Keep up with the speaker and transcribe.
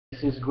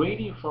This is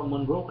Grady from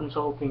Monroe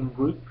Consulting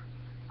Group.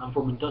 I'm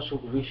from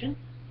Industrial Division,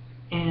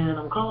 and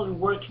I'm currently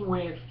working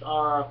with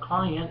our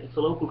client. It's a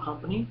local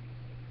company,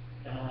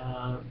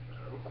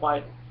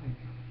 quite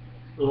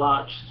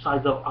large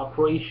size of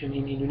operation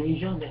in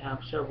Indonesia. They have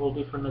several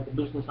different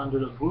business under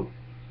the group,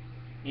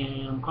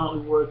 and I'm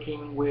currently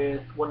working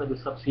with one of the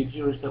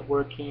subsidiaries that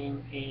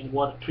working in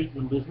water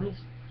treatment business.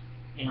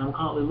 And I'm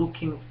currently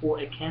looking for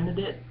a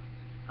candidate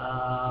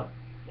uh,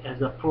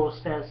 as a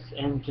process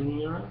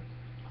engineer.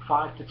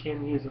 5 to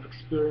 10 years of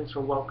experience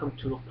are welcome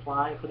to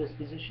apply for this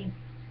position,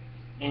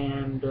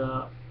 and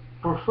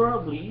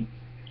preferably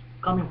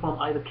coming from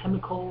either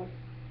chemical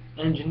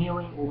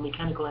engineering or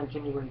mechanical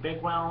engineering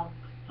background,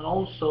 and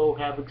also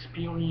have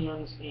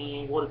experience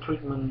in water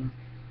treatment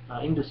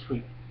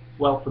industry,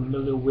 well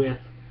familiar with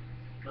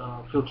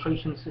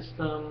filtration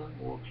system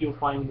or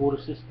purifying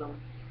water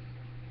system.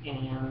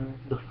 And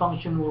the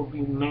function will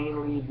be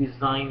mainly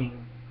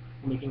designing,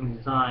 making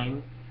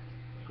design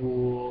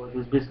for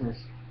this business.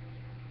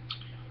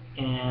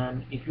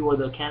 And if you are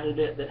the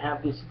candidate that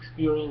have this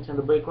experience in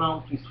the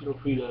background, please feel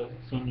free to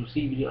send your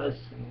CV to us,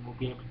 and we'll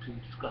be able to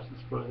discuss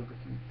this further with